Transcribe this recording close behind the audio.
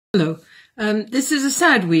Hello. This is a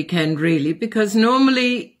sad weekend, really, because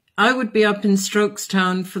normally I would be up in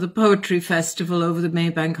Strokestown for the Poetry Festival over the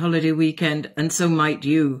Maybank holiday weekend, and so might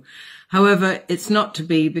you. However, it's not to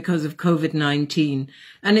be because of COVID-19.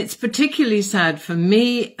 And it's particularly sad for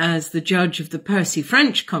me as the judge of the Percy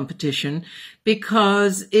French competition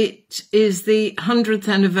because it is the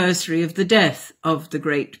 100th anniversary of the death of the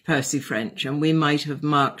great Percy French, and we might have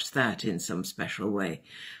marked that in some special way.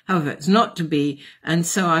 However, it's not to be, and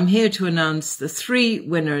so I'm here to announce the 3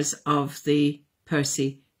 winners of the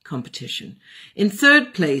Percy competition. In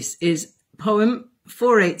third place is poem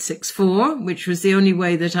 4864, which was the only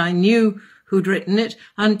way that I knew who'd written it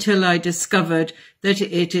until I discovered that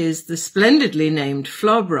it is the splendidly named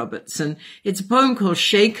Flob Robertson. It's a poem called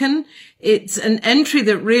Shaken. It's an entry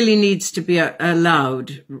that really needs to be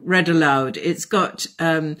read aloud. It's got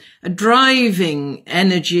a driving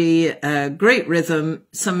energy, a great rhythm,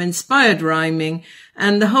 some inspired rhyming,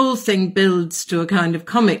 and the whole thing builds to a kind of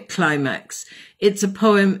comic climax. It's a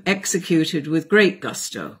poem executed with great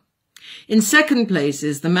gusto. In second place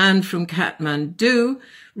is The Man from Kathmandu,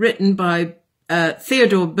 written by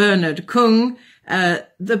Theodore Bernard Kung.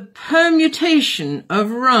 The permutation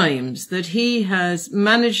of rhymes that he has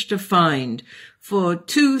managed to find for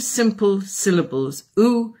 2 simple syllables,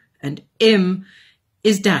 oo and im,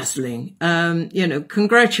 is dazzling.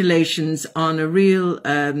 Congratulations on a real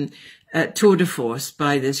tour de force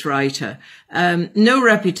by this writer. No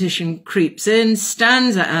repetition creeps in.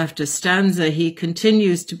 Stanza after stanza, he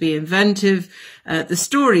continues to be inventive. The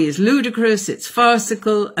story is ludicrous, it's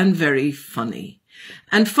farcical, and very funny.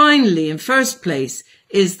 And finally, in first place,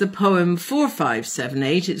 is the poem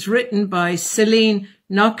 4578. It's written by Celine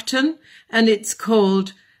Nocton, and it's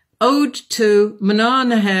called Ode to Mná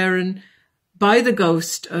na hÉireann by the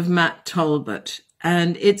ghost of Matt Talbot.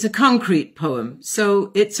 And it's a concrete poem.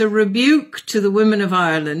 So it's a rebuke to the women of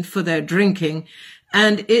Ireland for their drinking,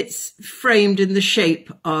 and it's framed in the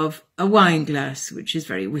shape of a wine glass, which is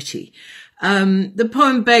very witty. The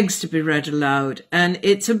poem begs to be read aloud, and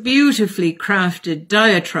it's a beautifully crafted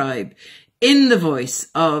diatribe in the voice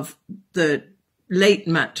of the late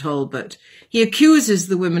Matt Talbot. He accuses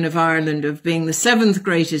the women of Ireland of being the 7th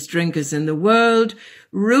greatest drinkers in the world,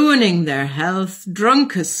 ruining their health,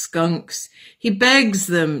 drunk as skunks. He begs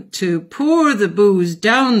them to pour the booze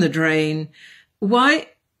down the drain. Why?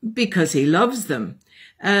 Because he loves them.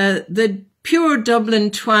 The pure Dublin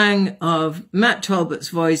twang of Matt Talbot's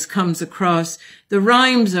voice comes across. The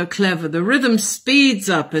rhymes are clever. The rhythm speeds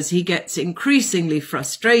up as he gets increasingly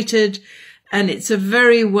frustrated. And it's a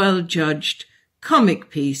very well judged comic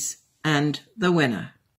piece, and the winner.